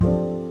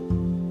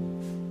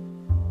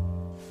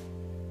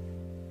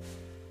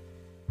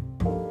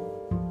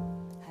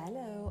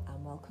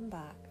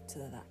to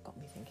the That Got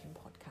Me Thinking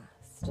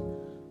podcast.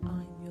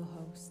 I'm your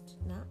host,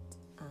 Nat,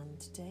 and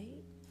today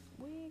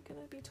we're going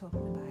to be talking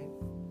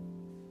about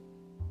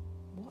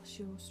what's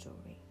your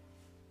story.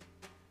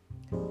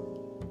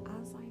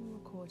 As I'm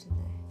recording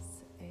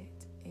this,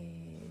 it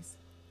is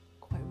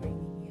quite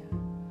rainy here,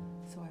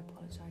 so I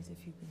apologise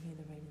if you can hear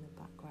the rain in the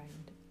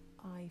background.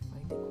 I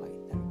find it quite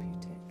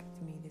therapeutic.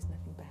 To me, there's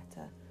nothing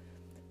better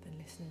than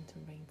listening to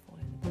rain fall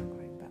in the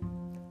background, but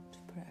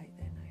just put it out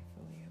there now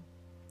for you.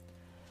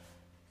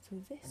 So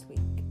this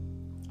week,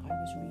 I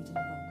was reading a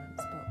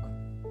romance book.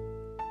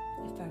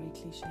 It's very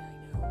cliche,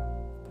 I know,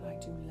 but I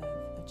do love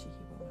a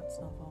cheeky romance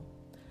novel.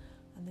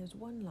 And there's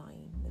one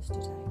line that stood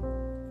out,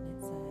 and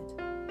it said,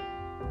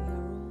 "We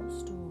are all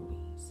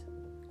stories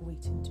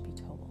waiting to be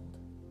told."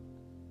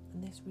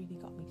 And this really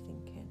got me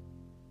thinking,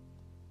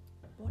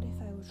 what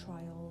if our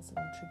trials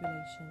and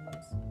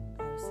tribulations,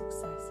 our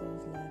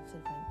successes, loves,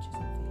 adventures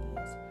and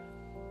failures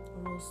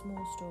are all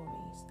small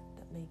stories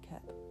that make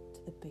up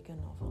to the bigger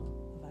novel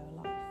of our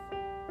life?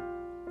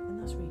 And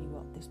that's really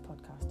what this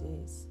podcast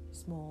is.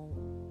 Small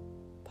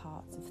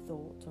parts of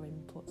thought or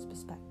inputs,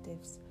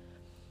 perspectives,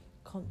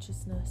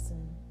 consciousness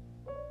and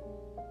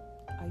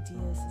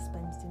ideas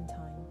dispensed in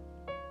time.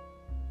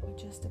 We're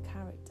just a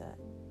character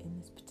in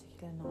this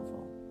particular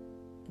novel,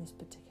 in this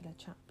particular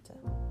chapter.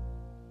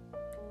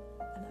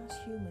 And as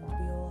humans,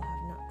 we all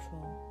have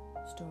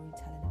natural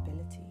storytelling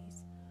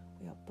abilities.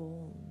 We are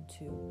born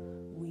to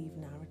weave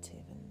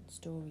narrative and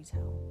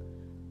storytell.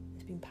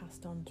 It's been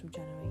passed on through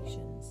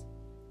generations,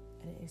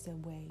 and it is a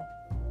way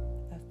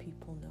of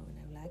people knowing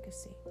our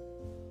legacy.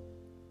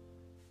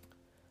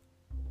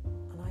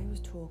 And I was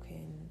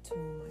talking to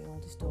my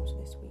oldest daughter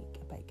this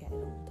week about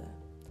getting older,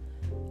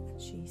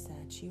 and she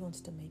said she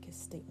wanted to make a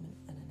statement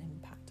and an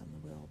impact on the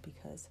world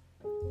because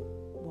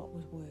what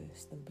was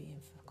worse than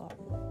being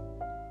forgotten?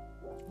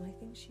 And I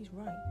think she's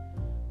right.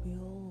 We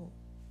all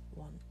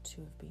want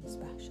to have been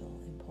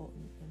special,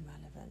 important and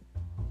relevant.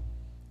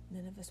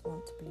 None of us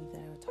want to believe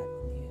that our time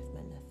on the earth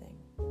meant nothing.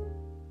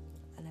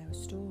 And our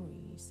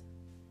stories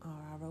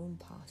are our own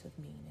part of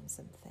meaning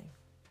something,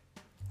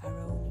 our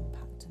own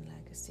impact and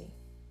legacy.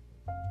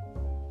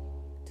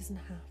 It doesn't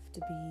have to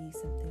be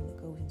something that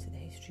goes into the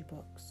history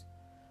books.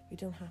 We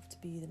don't have to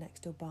be the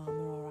next Obama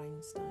or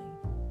Einstein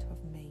to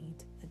have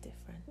made a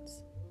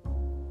difference.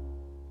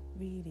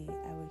 Really,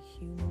 our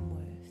human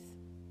worth,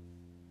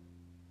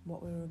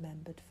 what we're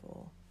remembered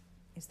for,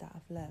 is that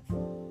of love.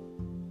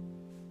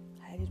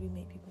 How did we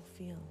make people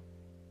feel?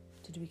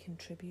 Did we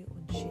contribute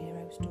and share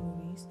our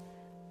stories?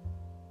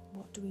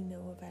 What do we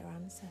know of our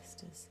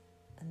ancestors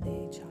and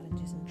their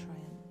challenges and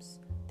triumphs,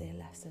 their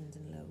lessons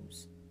and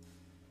lows?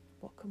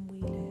 What can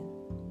we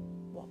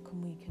learn? What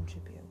can we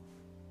contribute?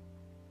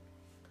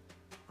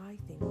 I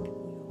think we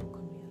all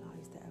can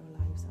realise that our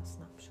lives are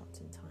snapshots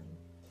in time,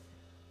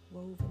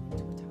 woven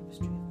into a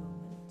tapestry of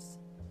moments,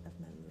 of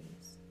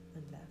memories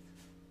and love,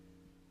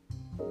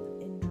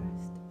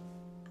 interest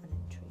and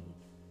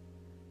intrigue.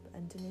 But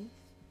underneath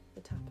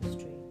the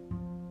tapestry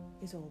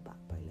is all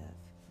backed by love.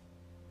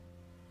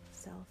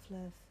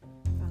 Self-love,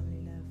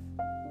 family love,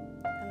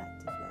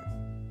 collective love.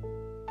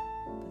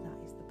 But that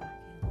is the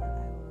backing of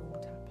our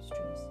own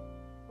tapestries.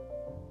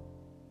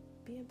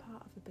 Being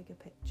part of a bigger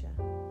picture,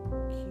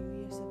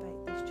 curious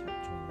about this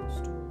chapter in our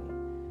story.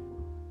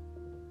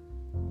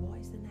 What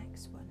is the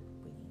next one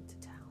we need to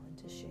tell and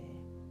to share?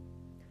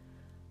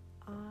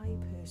 I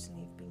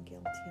personally have been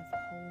guilty of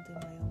holding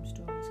my own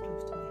stories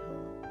close to my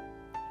heart,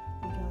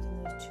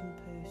 regarding them as too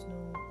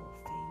personal or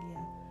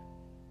failure.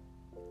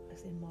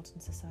 As in modern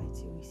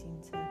society, we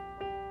seem to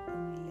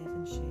only live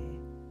and share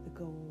the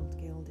gold,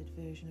 gilded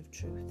version of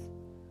truth.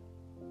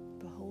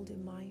 But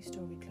holding my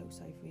story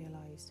close, I've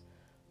realised,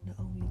 not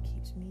only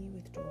keeps me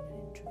withdrawn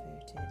and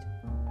introverted,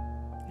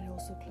 it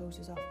also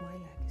closes off my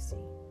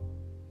legacy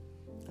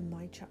and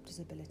my chapter's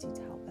ability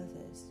to help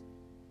others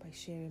by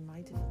sharing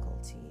my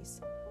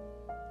difficulties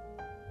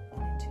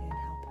and in turn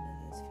helping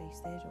others face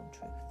their own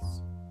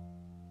truths.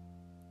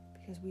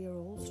 Because we are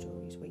all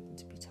stories waiting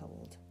to be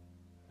told.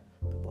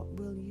 But what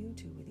will you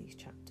do with these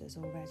chapters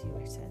already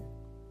written?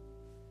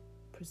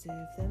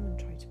 Preserve them and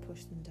try to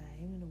push them down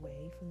and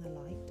away from the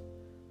light,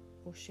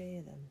 or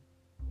share them,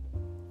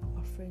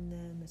 offering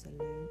them as a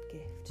learned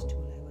gift to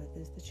allow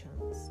others the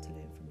chance to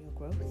learn from your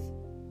growth?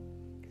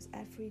 Because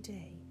every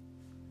day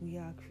we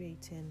are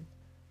creating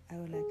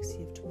our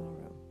legacy of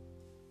tomorrow.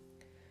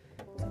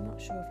 So I'm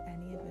not sure if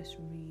any of us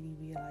really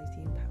realise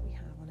the impact we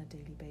have on a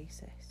daily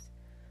basis.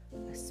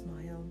 A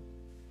smile,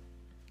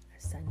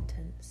 a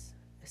sentence,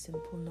 a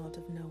simple nod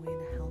of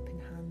knowing, a helping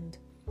hand,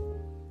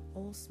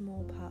 all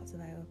small parts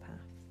of our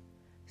path,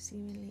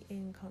 seemingly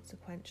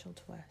inconsequential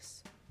to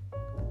us,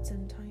 but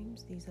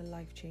sometimes these are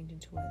life-changing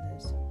to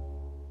others.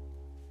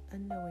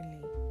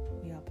 Unknowingly,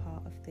 we are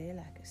part of their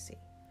legacy.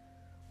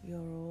 We are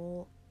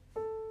all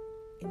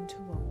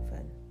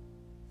interwoven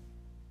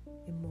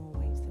in more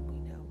ways than we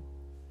know.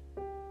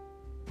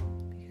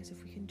 Because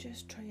if we can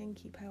just try and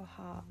keep our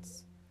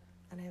hearts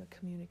and our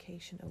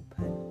communication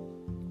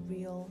open,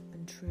 real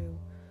and true,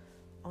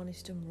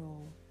 honest and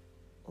raw,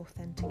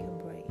 authentic and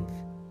brave,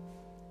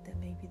 that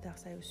maybe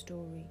that's our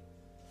story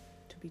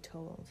to be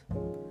told.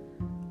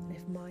 And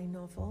if my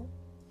novel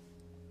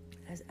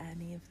has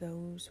any of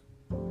those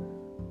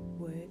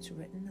words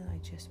written that I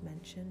just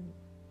mentioned,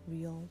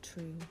 real,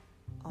 true,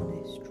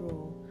 honest,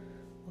 raw,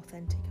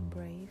 authentic and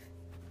brave,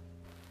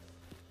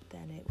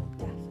 then it will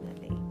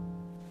definitely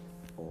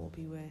all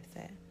be worth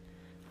it.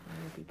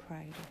 I will be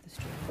proud of the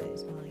story that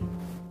is mine.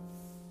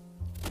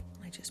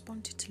 I just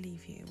wanted to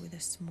leave you with a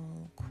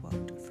small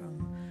quote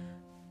from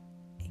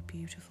a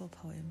beautiful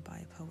poem by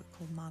a poet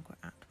called Margaret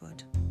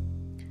Atwood.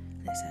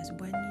 And it says,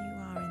 "When you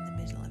are in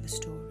the middle of a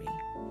story,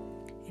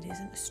 it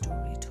isn't a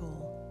story at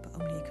all, but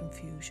only a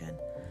confusion,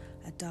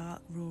 a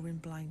dark, roaring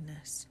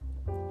blindness,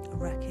 a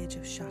wreckage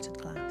of shattered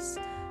glass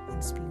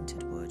and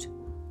splintered wood,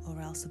 or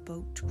else a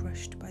boat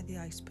crushed by the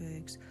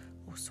icebergs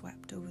or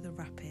swept over the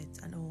rapids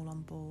and all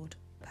on board,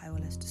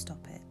 powerless to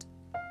stop it.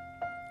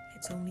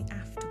 It's only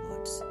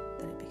afterwards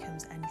that it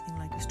becomes anything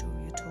like a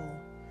story at all,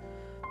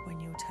 when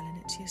you're telling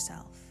it to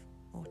yourself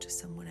or to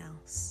someone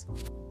else."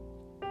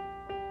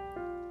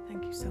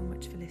 Thank you so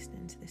much for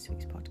listening to this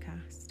week's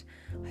podcast.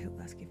 I hope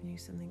that's given you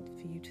something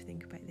for you to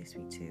think about this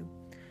week too.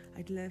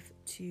 I'd love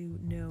to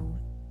know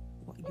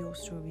what your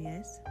story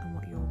is and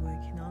what you're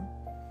working on.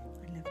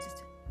 I'd love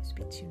to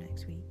speak to you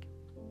next week.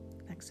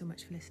 Thanks so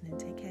much for listening.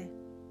 Take care.